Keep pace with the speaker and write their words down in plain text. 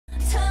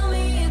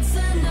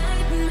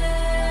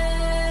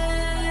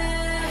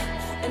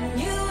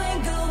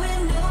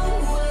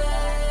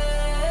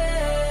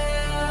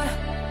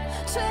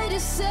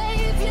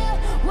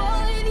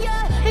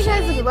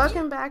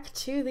Welcome back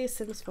to The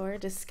Sims 4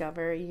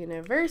 Discover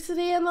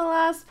University. In the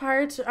last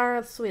part,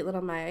 our sweet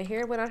little Maya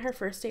here went on her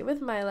first date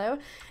with Mylo,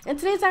 and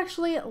today's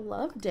actually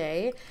love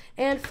day.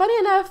 And funny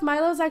enough,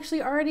 Milo's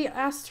actually already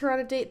asked her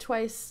on a date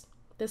twice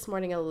this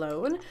morning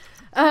alone.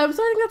 So I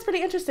think that's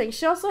pretty interesting.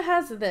 She also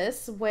has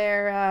this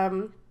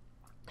where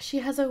she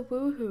has a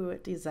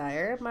woohoo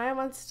desire. Maya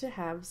wants to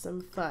have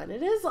some fun.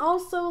 It is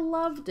also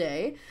love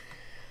day.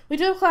 We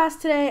do have class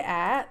today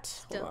at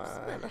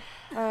 1:30?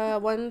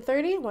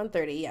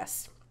 1:30,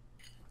 yes.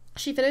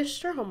 She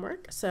finished her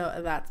homework,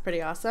 so that's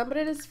pretty awesome. But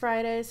it is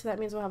Friday, so that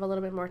means we'll have a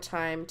little bit more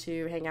time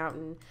to hang out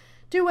and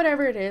do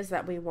whatever it is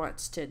that we want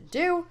to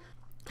do.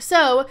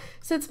 So,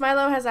 since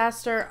Mylo has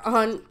asked her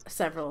on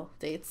several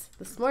dates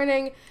this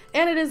morning,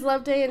 and it is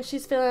love day and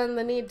she's feeling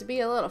the need to be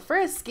a little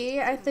frisky,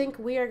 I think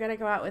we are going to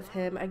go out with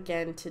him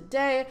again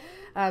today.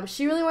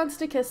 She really wants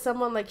to kiss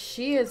someone, like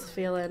she is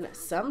feeling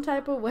some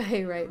type of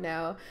way right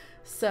now.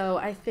 So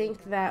I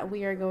think that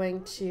we are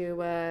going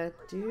to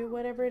do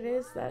whatever it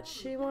is that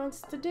she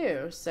wants to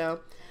do.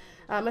 So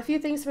a few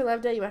things for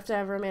love day. You have to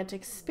have a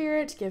romantic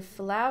spirit, give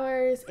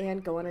flowers,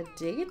 and go on a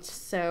date.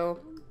 So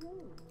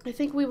I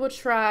think we will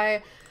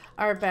try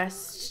our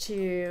best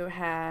to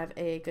have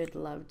a good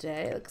love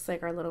day. It looks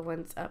like our little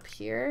one's up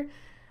here.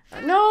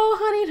 No,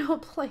 honey,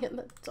 don't play in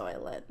the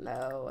toilet.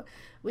 No.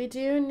 We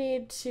do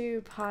need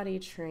to potty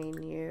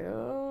train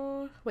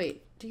you.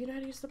 Wait, do you know how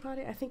to use the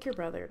potty? I think your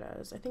brother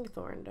does. I think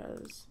Thorn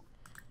does.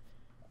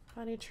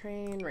 Potty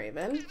train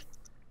Raven.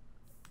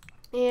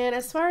 And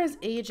as far as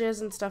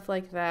ages and stuff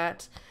like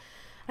that,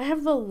 I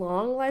have the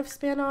long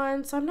lifespan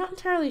on, so I'm not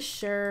entirely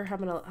sure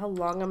how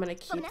long I'm gonna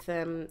keep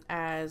them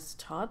as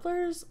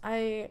toddlers.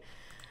 I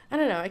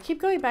don't know. I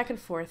keep going back and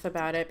forth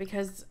about it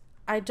because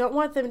I don't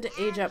want them to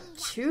age up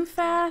too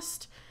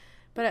fast,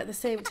 but at the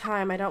same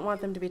time, I don't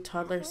want them to be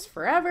toddlers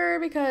forever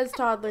because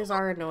toddlers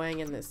are annoying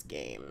in this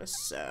game.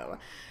 So,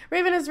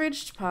 Raven has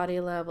reached potty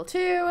level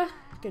 2.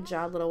 Good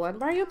job, little one.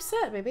 Why are you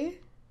upset,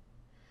 baby?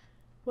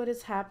 What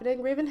is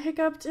happening? Raven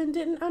hiccuped and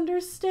didn't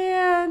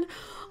understand.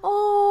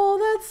 Oh,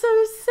 that's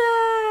so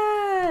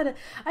sad.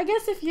 I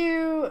guess if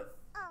you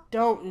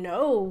don't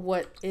know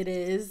what it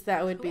is,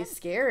 that would be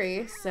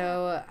scary.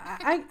 So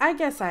I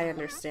guess I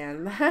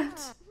understand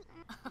that.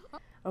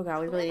 Oh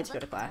god, we really need to go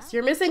to class.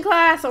 You're missing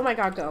class. Oh my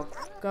god, go.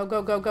 Go,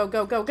 go, go, go,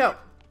 go, go, go.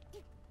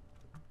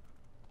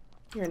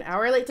 You're an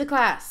hour late to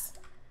class.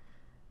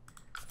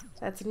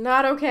 That's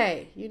not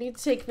okay. You need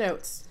to take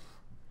notes.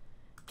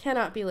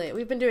 Cannot be late.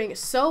 We've been doing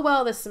so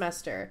well this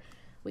semester.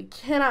 We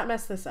cannot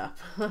mess this up.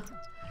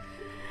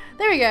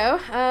 There we go.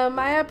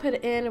 Maya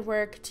put in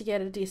work to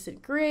get a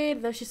decent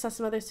grade, though she saw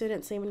some other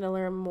students seeming to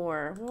learn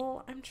more.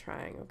 Well, I'm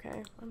trying,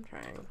 okay? I'm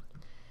trying.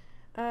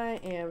 I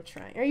am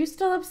trying. Are you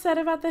still upset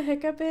about the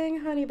hiccuping,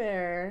 honey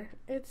bear?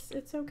 It's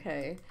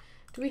okay.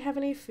 Do we have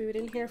any food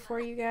in here for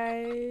you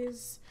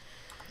guys?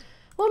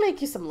 We'll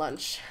make you some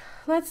lunch.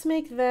 Let's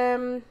make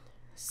them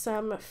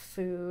some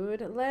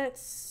food.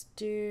 Let's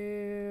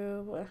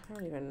do, I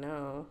don't even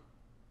know.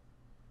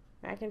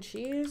 Mac and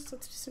cheese?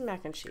 Let's do some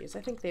mac and cheese.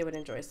 I think they would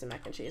enjoy some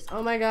mac and cheese.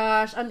 Oh my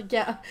gosh.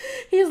 Yeah,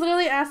 he's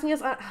literally asking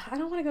us. I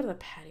don't want to go to the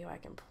patio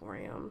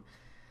emporium.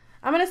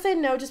 I'm going to say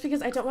no just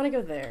because I don't want to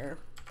go there.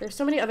 There's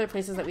so many other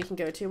places that we can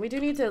go to. We do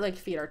need to like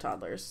feed our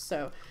toddlers.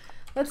 So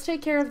let's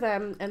take care of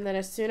them. And then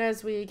as soon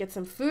as we get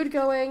some food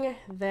going,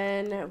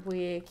 then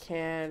we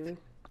can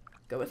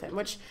go with him,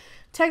 which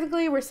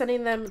technically we're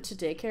sending them to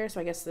daycare.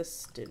 So I guess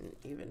this didn't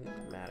even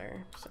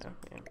matter. So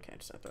yeah, okay,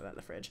 just have to throw that in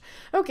the fridge.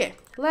 Okay,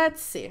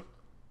 let's see.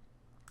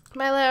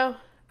 Mylo,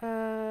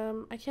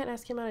 I can't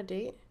ask him on a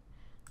date.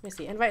 Let me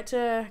see. Invite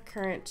to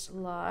current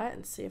lot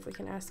and see if we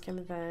can ask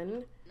him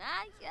then.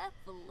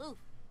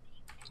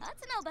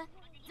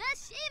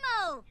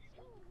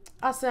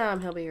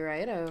 Awesome. He'll be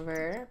right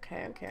over.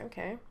 Okay, okay,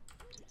 okay.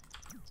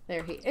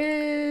 There he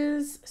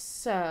is.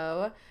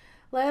 So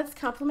let's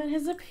compliment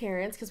his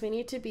appearance because we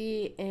need to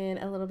be in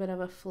a little bit of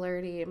a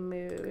flirty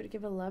mood.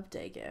 Give a love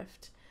day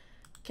gift.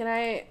 Can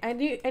I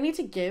need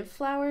to give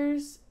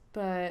flowers,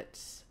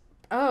 but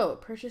oh,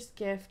 purchase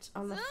gift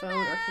on the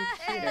phone or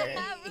computer.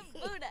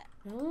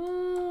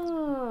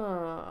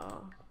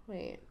 Oh,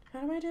 wait.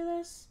 How do I do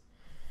this?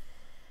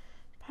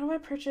 How do I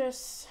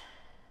purchase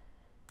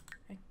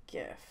a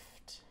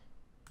gift?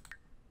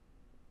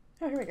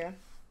 Oh, here we go.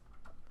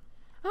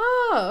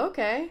 Oh,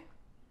 okay.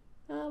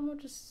 We'll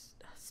just,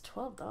 that's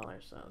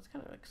 $12, so it's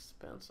kind of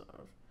expensive.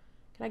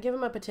 Can I give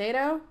him a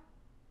potato?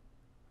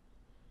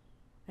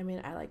 I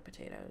mean, I like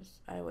potatoes.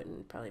 I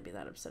wouldn't probably be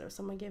that upset if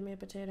someone gave me a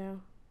potato.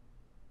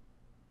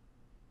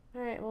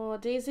 All right, well,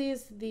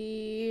 Daisy's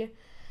the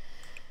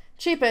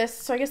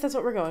cheapest, so I guess that's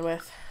what we're going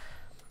with.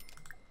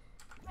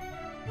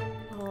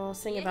 We'll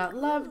sing about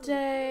Love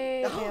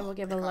Day, and we'll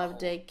give a Love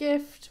Day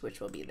gift, which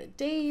will be the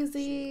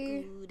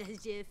Daisy.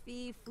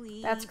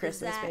 That's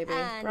Christmas, baby.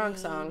 Wrong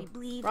song.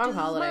 Wrong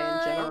holiday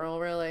in general,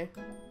 really.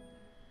 Oh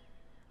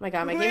my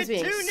god, my game's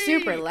being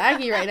super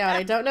laggy right now, and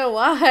I don't know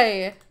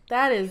why.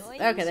 That is...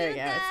 Okay, there we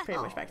go. It's pretty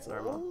much back to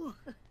normal.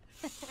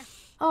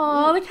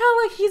 Oh, look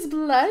how like he's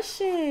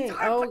blushing.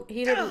 Oh,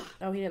 he didn't.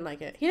 Oh, he didn't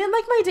like it. He didn't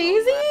like my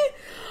Daisy.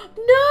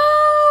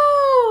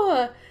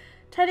 No.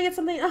 Try to get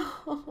something.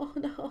 Oh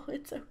no,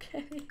 it's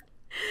okay.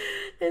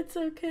 It's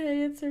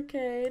okay. It's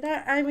okay.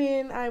 That, I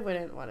mean, I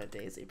wouldn't want a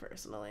Daisy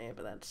personally,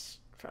 but that's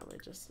probably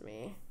just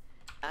me.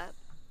 I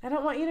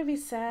don't want you to be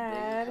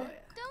sad.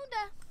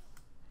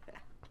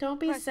 Don't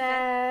be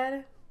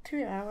sad.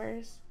 2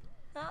 hours.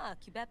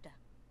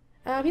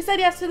 He said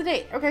yes to the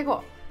date. Okay,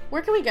 cool.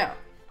 Where can we go?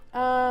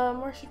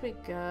 Where should we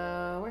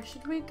go? Where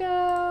should we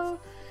go?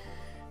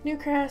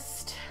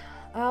 Newcrest.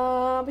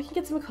 We can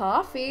get some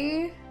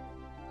coffee.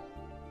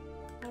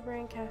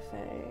 Albrain Cafe.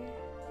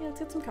 Yeah, let's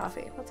get some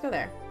coffee. Let's go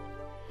there.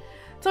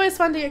 It's always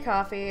fun to get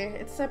coffee.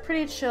 It's a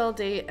pretty chill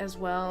date as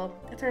well.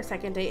 It's our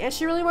second date, and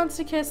she really wants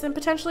to kiss and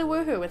potentially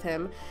woohoo with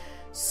him.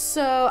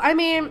 So, I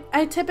mean,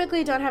 I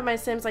typically don't have my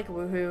Sims like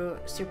woohoo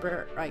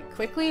super like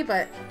quickly,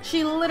 but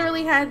she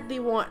literally had the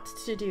want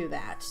to do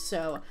that.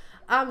 So,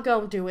 I'm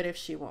gonna do it if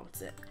she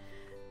wants it.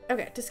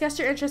 Okay, discuss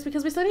your interests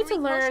because we still need to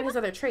learn his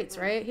other traits,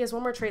 right? He has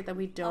one more trait that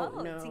we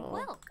don't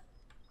know.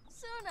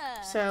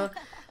 So,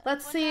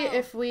 let's see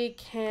if we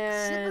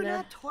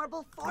can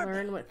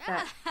learn what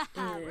that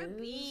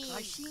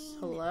is.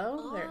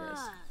 Hello? There it is.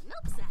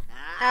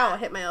 Ow, I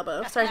hit my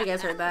elbow. Sorry if you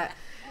guys heard that.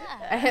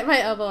 I hit my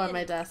elbow on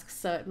my desk,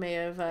 so it may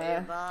have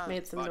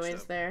made some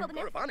noise there.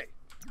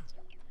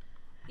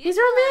 He's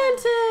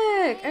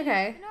romantic!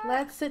 Okay,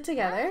 let's sit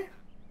together.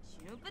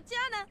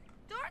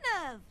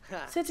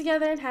 Sit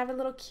together and have a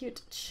little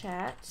cute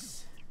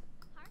chat.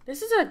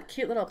 This is a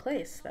cute little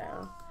place,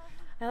 though.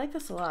 I like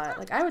this a lot.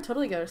 Like, I would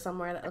totally go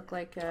somewhere that looked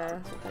like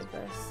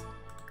this.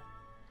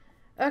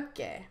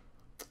 Okay.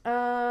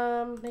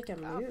 Make a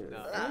move.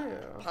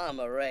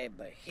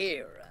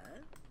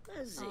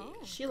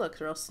 She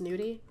looks real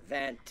snooty.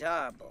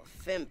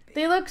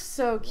 They look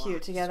so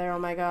cute together. Oh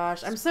my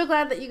gosh. I'm so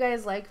glad that you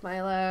guys like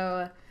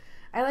Mylo.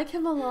 I like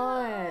him a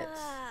lot.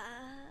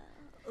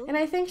 And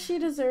I think she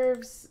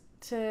deserves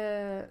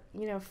to,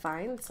 you know,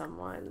 find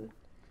someone.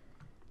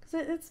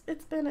 Cause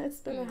it's been a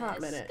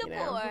hot minute, you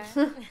know,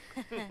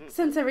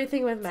 since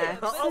everything with Max.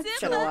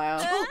 It's been a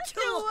while.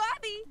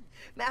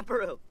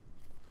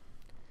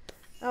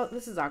 Oh,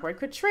 this is awkward.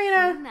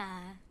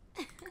 Katrina.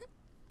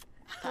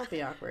 Don't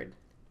be awkward.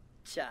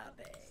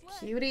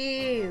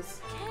 Cuties.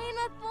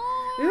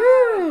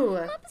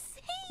 Ooh.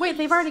 Wait,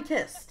 they've already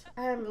kissed.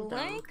 I'm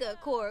dumb.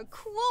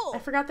 I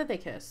forgot that they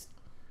kissed.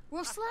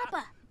 What's this?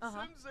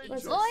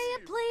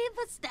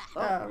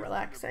 Oh,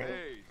 relaxing.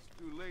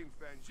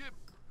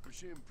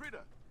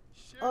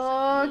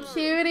 Oh,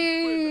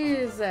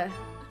 cuties!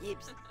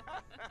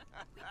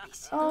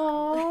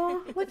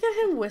 Oh, look at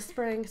him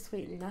whispering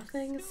sweet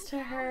nothings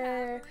to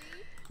her.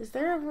 Is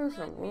there a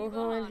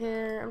woohoo in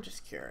here? I'm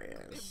just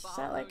curious. Is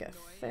that like a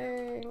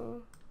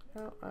thing?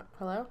 Oh,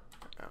 hello?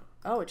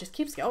 Oh, it just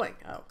keeps going.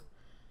 Oh.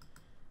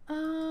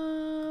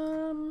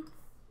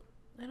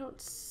 I don't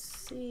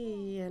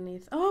see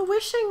anything. Oh, a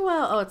wishing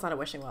well. Oh, it's not a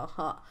wishing well.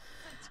 Huh.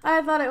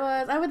 I thought it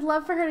was. I would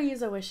love for her to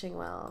use a wishing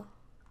well.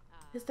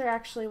 Is there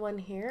actually one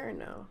here or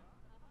no?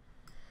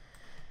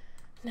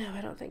 No,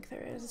 I don't think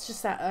there is. It's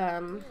just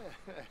that,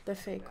 the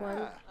fake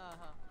one.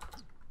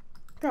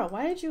 Girl,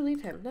 why did you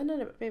leave him?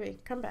 No, baby,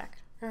 come back.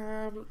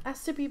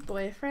 Asked to be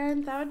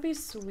boyfriend? That would be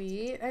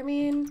sweet. I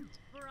mean,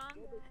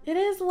 it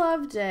is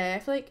love day. I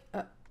feel like,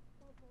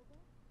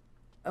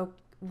 oh,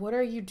 what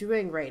are you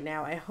doing right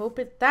now? I hope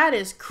that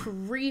is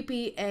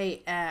creepy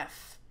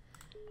AF.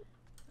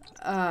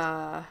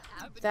 That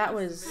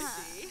was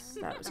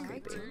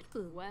creepy.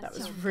 That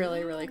was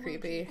really, really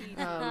creepy.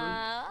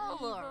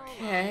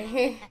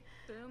 Okay.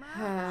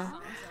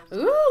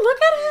 Ooh, look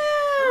at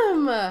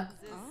him!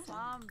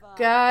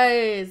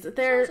 Guys,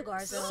 they're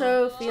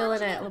so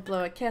feeling it. We'll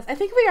blow a kiss. I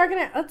think we are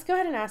gonna, let's go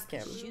ahead and ask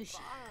him.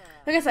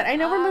 Like I said, I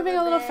know we're moving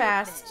a little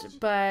fast,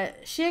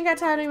 but she ain't got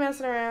time to be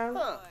messing around.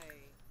 Oh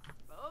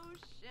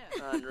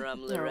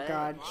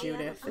god,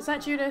 Judith. Is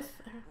that Judith?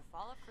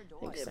 I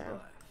think so.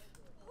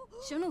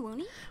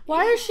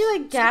 Why is she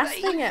like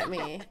gasping at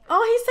me?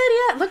 Oh, he said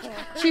yeah. Look,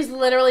 she's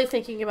literally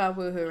thinking about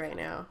woohoo right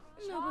now.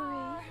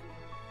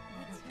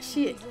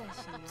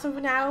 So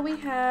now we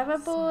have a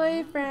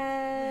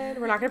boyfriend.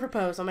 We're not gonna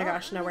propose. Oh my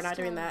gosh, no, we're not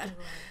doing that.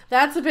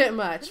 That's a bit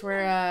much.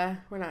 We're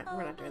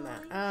not doing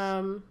that.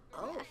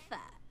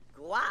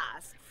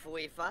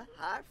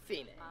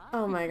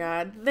 Oh my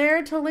god,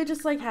 they're totally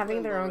just like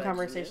having their own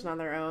conversation on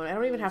their own. I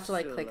don't even have to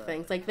like click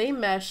things. Like they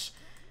mesh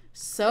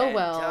so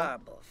well.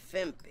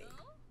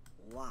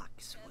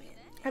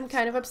 I'm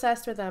kind of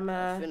obsessed with them.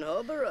 Not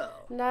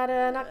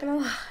gonna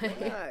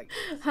lie.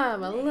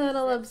 I'm a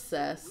little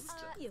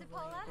obsessed.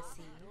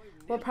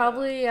 We'll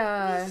probably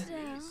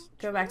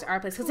go back to our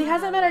place because he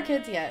hasn't met our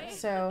kids yet.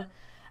 So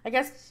I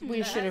guess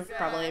we should have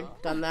probably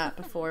done that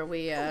before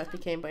we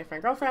became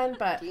boyfriend girlfriend.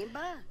 But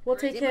we'll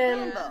take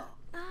him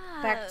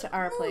back to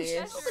our place.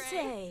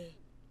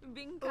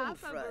 No.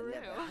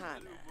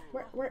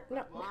 Where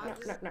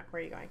are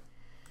you going?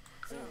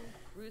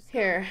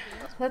 Here,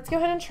 let's go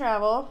ahead and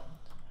travel.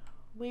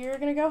 We're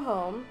gonna go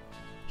home.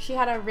 She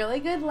had a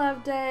really good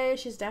love day.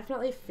 She's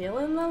definitely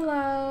feeling the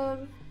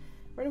love.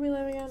 Where do we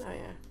live again? Oh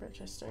yeah,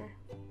 Rochester.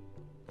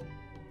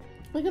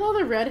 Look at all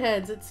the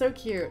redheads. It's so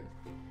cute.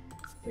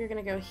 We're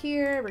gonna go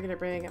here. We're gonna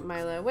bring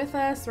Mylo with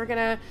us.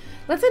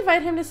 Let's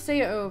invite him to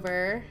stay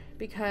over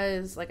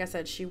because, like I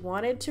said, she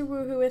wanted to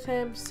woohoo with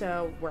him,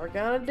 so we're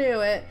gonna do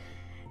it.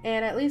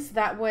 And at least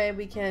that way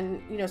we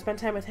can, you know, spend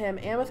time with him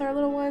and with our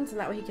little ones, and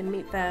that way he can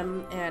meet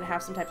them and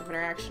have some type of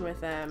interaction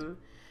with them.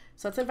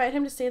 So let's invite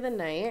him to stay the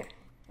night.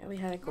 And we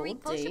had a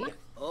gold date.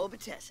 Oh,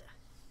 Batessa.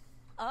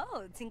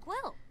 Oh,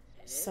 Tinkwell.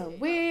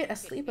 Sweet. A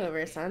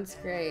sleepover sounds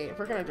great.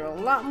 We're gonna do a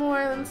lot more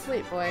than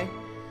sleep, boy.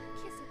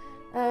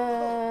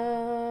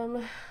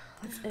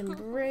 Let's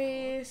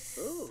embrace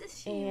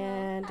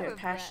and do a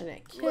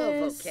passionate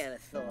kiss.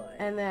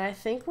 And then I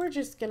think we're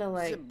just gonna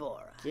like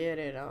get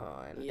it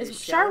on. Is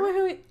shower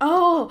woohoo?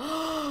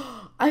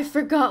 Oh, I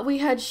forgot we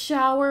had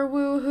shower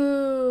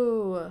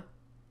woohoo.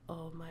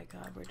 Oh my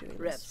God, we're doing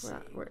this.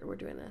 We're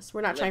doing this.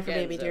 We're not trying for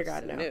baby, dear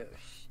God, no.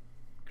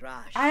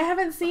 I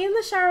haven't seen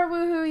the shower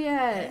woohoo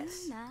yet.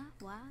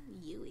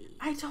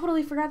 I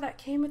totally forgot that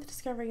came with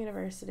Discovery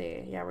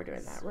University. Yeah, we're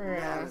doing that.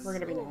 We're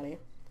gonna be naughty.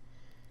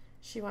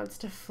 She wants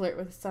to flirt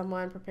with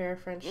someone, prepare a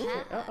friendship.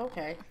 Oh,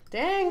 okay.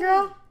 Dang,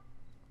 girl.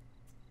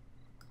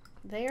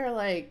 They are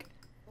like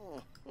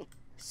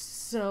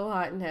so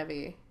hot and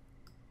heavy.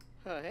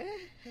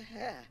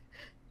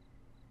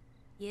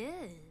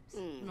 Yes.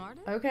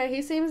 Okay,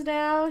 he seems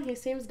down. He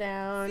seems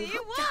down.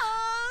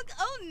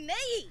 Oh,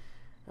 nay.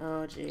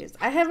 Oh, jeez.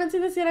 I haven't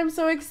seen this yet. I'm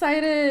so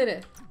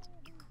excited.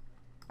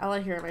 I'll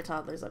let hear my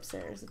toddlers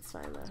upstairs. It's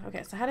fine, though.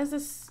 Okay, so how does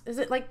this... Is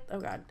it like...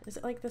 Oh, God. Is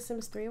it like The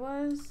Sims 3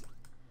 was?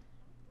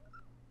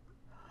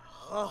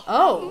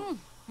 Oh.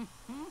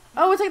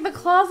 Oh, it's like the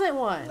closet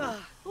one.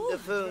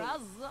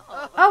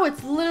 Oh,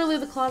 it's literally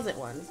the closet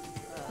one.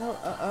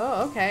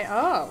 Oh, okay.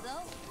 Oh.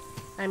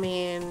 I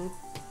mean...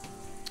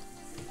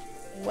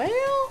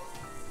 Well...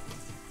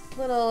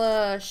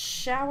 Little,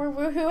 shower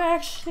woohoo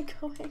action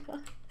going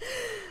on.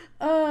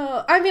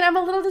 Oh, I mean, I'm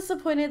a little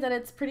disappointed that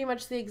it's pretty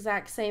much the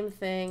exact same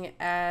thing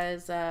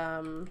as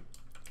the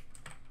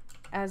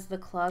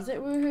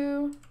closet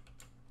woohoo.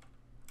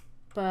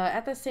 But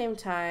at the same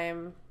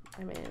time,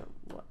 I mean,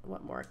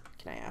 what more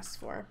can I ask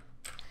for?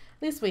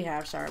 At least we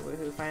have shower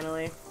woohoo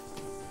finally.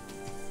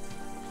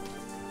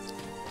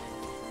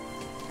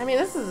 I mean,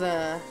 this is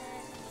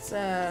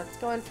it's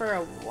going for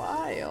a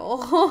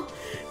while.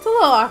 It's a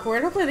little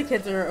awkward. Hopefully the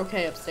kids are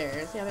okay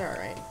upstairs. Yeah, they're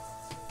alright.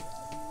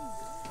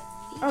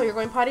 Oh, you're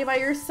going potty by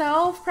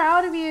yourself?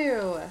 Proud of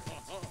you.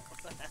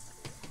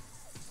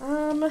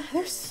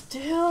 They're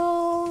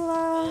still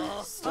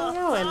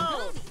going.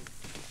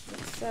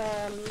 It's,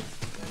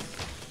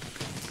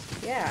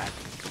 yeah.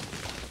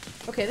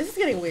 Okay, this is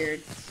getting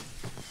weird.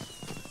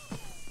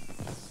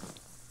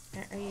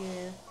 Are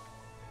you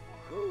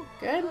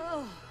good?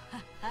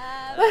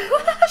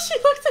 She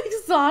looks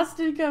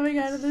exhausted coming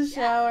out of the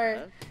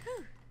shower.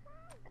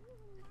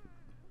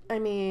 I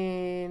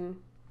mean...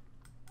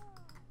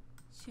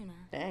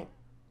 Dang.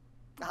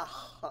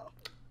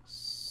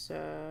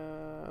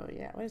 So,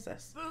 yeah, what is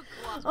this?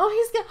 Oh,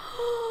 he's got...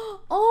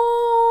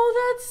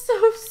 Oh, that's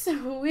so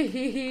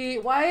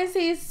sweet. Why is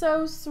he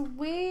so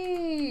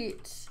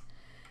sweet?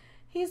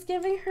 He's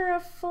giving her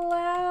a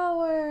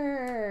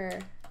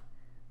flower.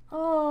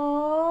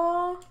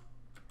 Oh.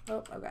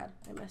 Oh, God.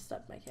 I messed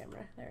up my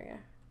camera. There we go.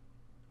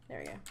 There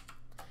we go.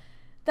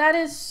 That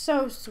is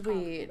so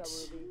sweet.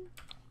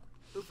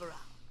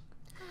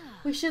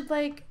 We should,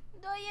 like...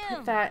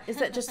 Put that. Is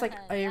that just like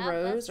a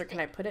rose, or can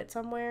I put it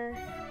somewhere?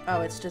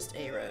 Oh, it's just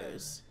a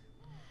rose.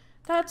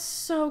 That's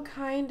so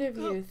kind of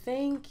you.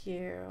 Thank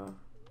you.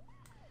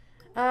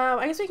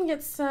 I guess we can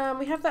get some.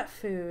 We have that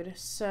food,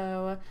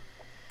 so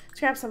let's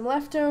grab some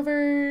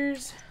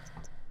leftovers.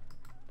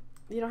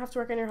 You don't have to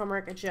work on your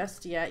homework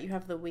just yet. You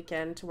have the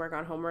weekend to work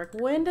on homework.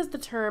 When does the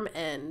term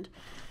end?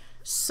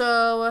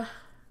 So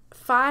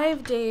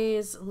 5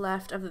 days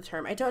left of the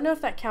term. I don't know if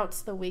that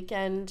counts the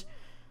weekend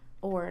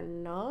or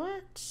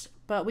not,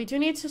 but we do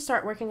need to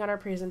start working on our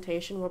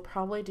presentation. We'll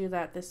probably do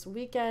that this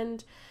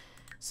weekend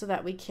so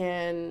that we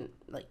can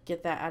like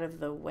get that out of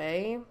the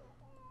way.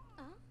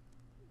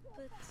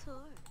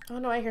 Oh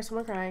no, I hear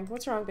someone crying.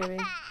 What's wrong, baby?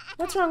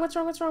 What's wrong? What's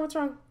wrong? What's wrong? What's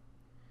wrong?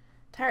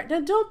 Tired?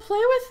 Don't play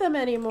with them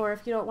anymore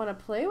if you don't want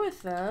to play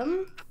with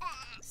them.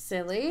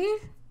 Silly.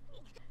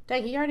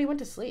 Dang, he already went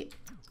to sleep.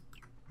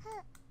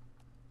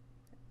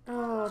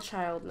 Oh,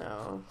 child,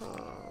 no.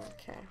 Oh,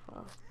 okay,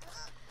 well.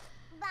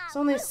 There's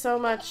only so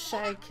much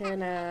I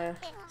can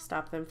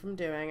stop them from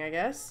doing, I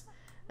guess.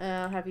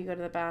 I'll have you go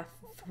to the bath.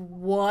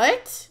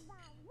 What?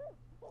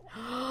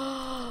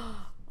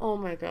 Oh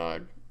my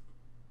god.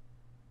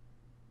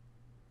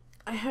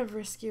 I have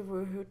Risky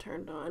Woohoo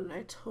turned on.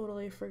 I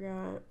totally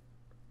forgot.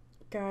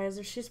 Guys,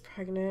 if she's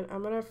pregnant,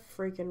 I'm gonna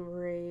freaking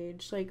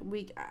rage. Like,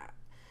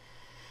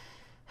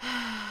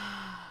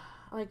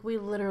 we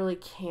literally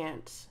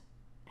can't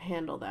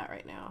handle that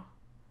right now.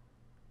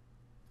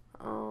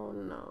 Oh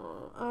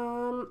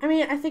no. I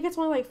mean, I think it's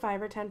only like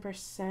 5 or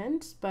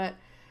 10%, but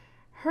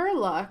her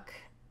luck,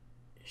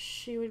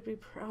 she would be,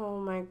 oh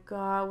my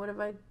God, what have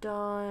I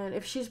done?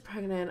 If she's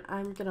pregnant,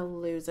 I'm gonna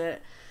lose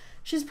it.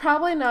 She's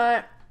probably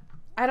not,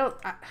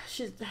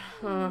 she's,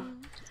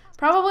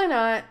 probably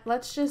not.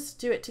 Let's just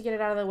do it to get it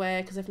out of the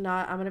way, because if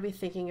not, I'm gonna be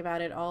thinking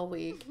about it all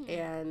week,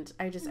 and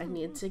I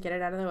need to get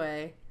it out of the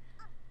way.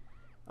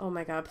 Oh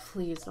my God,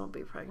 please don't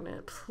be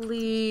pregnant.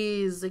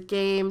 Please,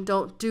 game,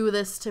 don't do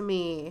this to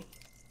me.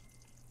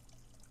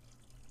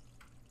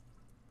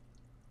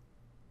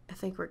 I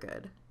think we're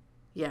good.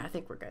 Yeah, I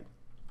think we're good.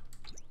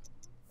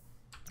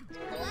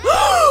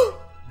 Oh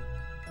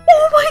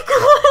my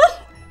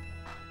God!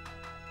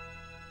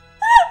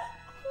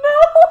 No!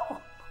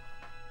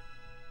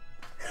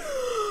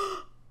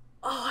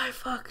 Oh, I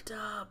fucked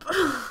up.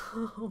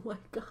 Oh my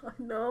God,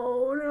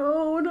 no,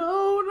 no,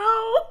 no,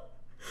 no.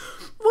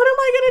 What am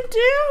I gonna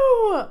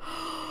do?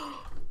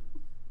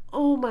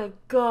 Oh my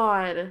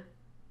God.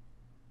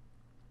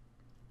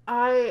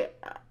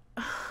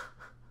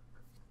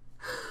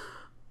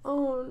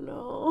 Oh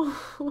no.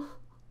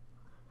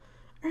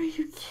 Are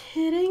you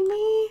kidding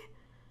me?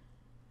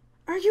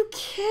 Are you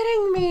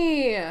kidding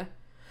me?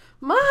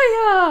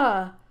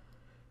 Maya!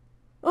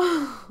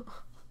 Oh.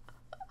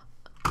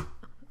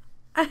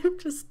 I'm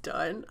just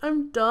done.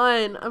 I'm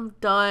done. I'm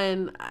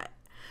done.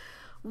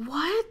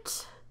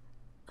 What?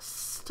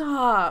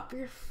 Stop.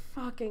 You're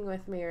fucking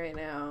with me right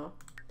now.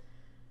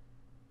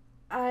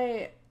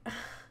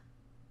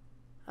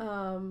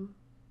 Oh.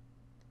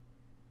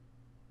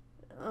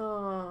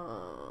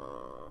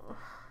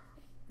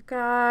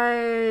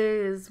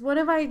 Guys, what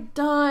have I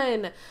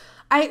done?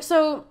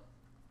 So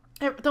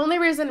the only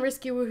reason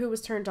Risky Woohoo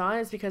was turned on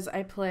is because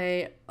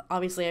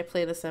obviously I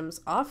play The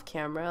Sims off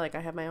camera. Like, I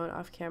have my own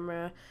off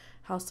camera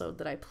household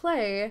that I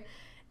play,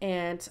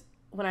 and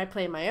when I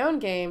play my own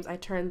games, I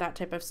turn that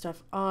type of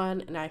stuff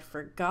on, and I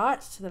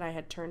forgot that I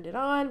had turned it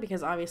on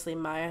because obviously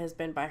Maya has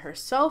been by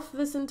herself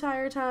this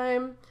entire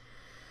time.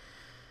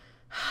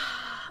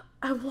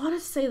 I want to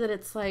say that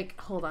it's like,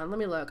 hold on, let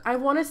me look. I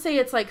want to say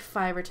it's like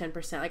 5 or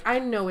 10%. Like, I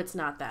know it's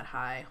not that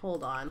high.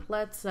 Hold on.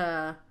 Let's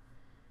look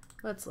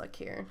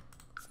here.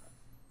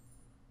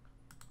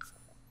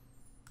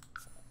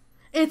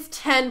 It's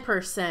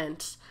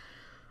 10%.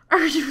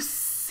 Are you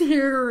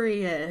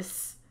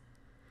serious?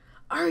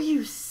 Are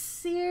you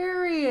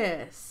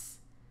serious?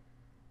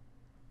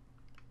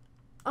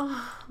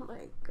 Oh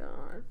my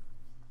God.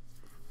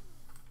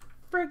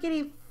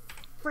 Frickety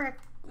frick.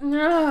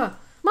 Ugh.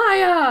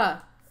 Maya!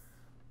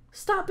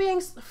 Stop being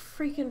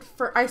freaking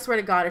I swear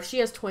to God, if she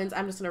has twins,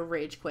 I'm just gonna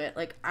rage quit.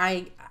 Like,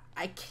 I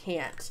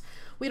can't.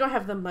 We don't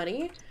have the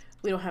money.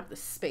 We don't have the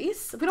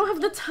space. We don't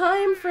have the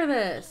time for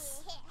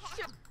this.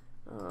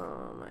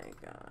 Oh my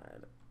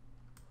God.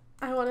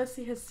 I want to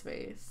see his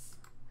face.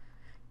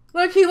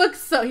 Look, he looks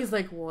so, he's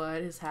like,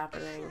 what is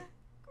happening?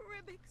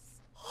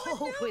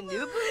 Oh, He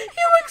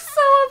looks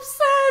so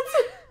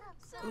upset.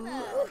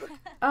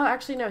 Oh,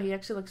 actually, no, he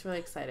actually looks really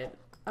excited.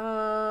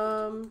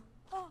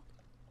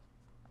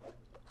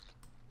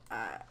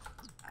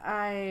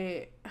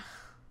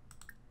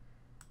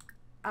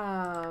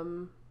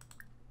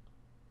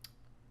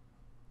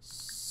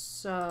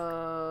 So,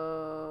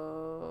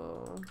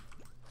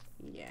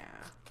 yeah.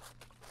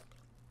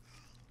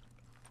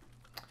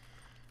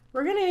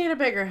 We're gonna need a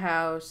bigger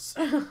house.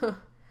 If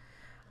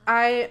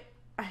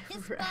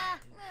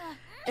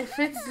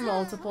it's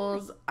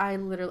multiples, I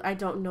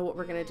don't know what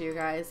we're gonna do,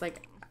 guys.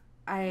 Like,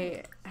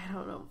 I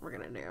don't know what we're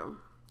gonna do.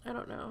 I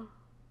don't know.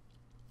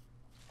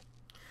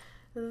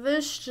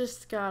 This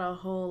just got a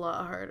whole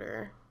lot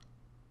harder.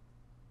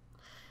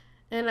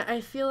 And I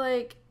feel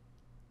like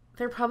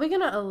they're probably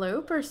gonna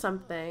elope or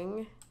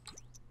something,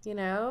 you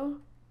know?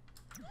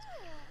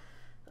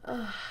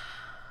 Can't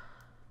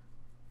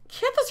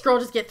this girl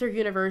just get through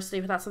university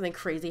without something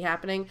crazy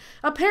happening?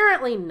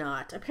 Apparently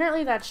not.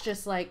 Apparently that's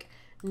just, like,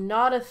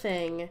 not a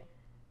thing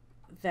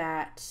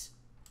that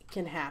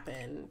can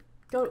happen.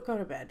 Go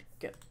to bed.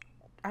 Good.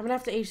 I'm gonna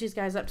have to age these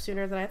guys up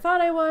sooner than I thought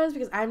I was,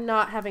 because I'm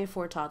not having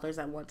 4 toddlers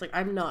at once. Like,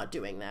 I'm not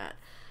doing that.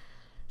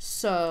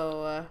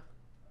 So,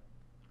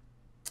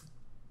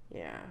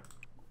 yeah.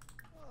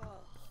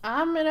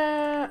 I'm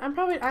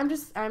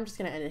just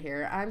gonna end it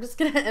here. I'm just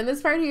gonna end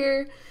this part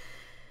here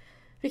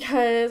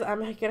because I'm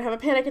gonna have a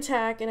panic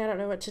attack and I don't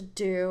know what to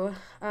do.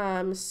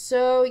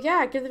 So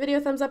yeah, give the video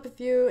a thumbs up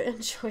if you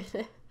enjoyed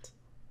it.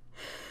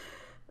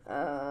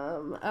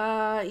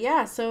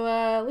 Yeah,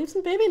 so leave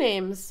some baby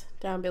names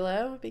down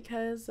below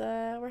because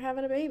we're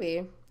having a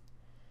baby.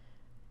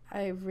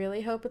 I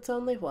really hope it's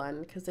only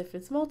one, because if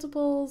it's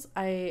multiples,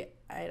 I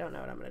don't know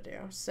what I'm gonna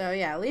do. So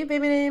yeah, leave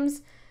baby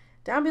names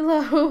down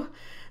below.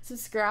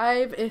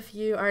 Subscribe if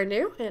you are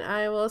new, and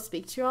I will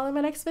speak to you all in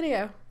my next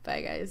video.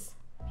 Bye, guys.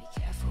 Be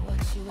careful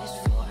what you wish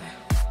for.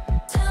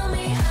 Tell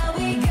me how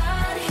we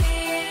got here.